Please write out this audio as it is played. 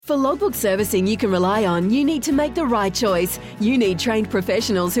For logbook servicing you can rely on, you need to make the right choice. You need trained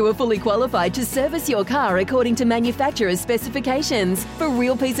professionals who are fully qualified to service your car according to manufacturer's specifications. For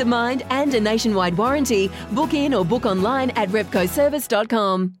real peace of mind and a nationwide warranty, book in or book online at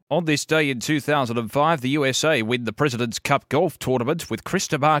repcoservice.com. On this day in 2005, the USA win the President's Cup golf tournament with Chris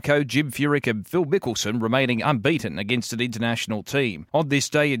DeMarco, Jim Furyk and Phil Mickelson remaining unbeaten against an international team. On this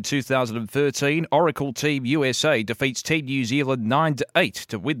day in 2013, Oracle Team USA defeats Team New Zealand 9-8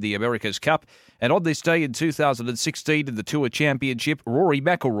 to win the America's Cup. And on this day in 2016 in the Tour Championship, Rory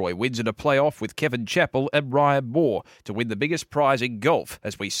McIlroy wins in a playoff with Kevin Chappell and Ryan Moore to win the biggest prize in golf.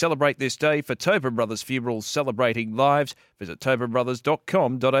 As we celebrate this day for Tobin Brothers Funerals Celebrating Lives, visit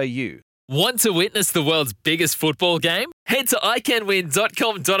tobinbrothers.com.au. Want to witness the world's biggest football game? Head to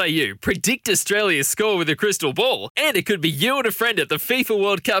iCanWin.com.au, predict Australia's score with a crystal ball, and it could be you and a friend at the FIFA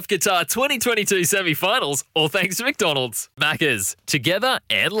World Cup Qatar 2022 semi-finals, all thanks to McDonald's. Maccas, together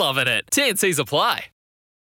and loving it. TNCs apply.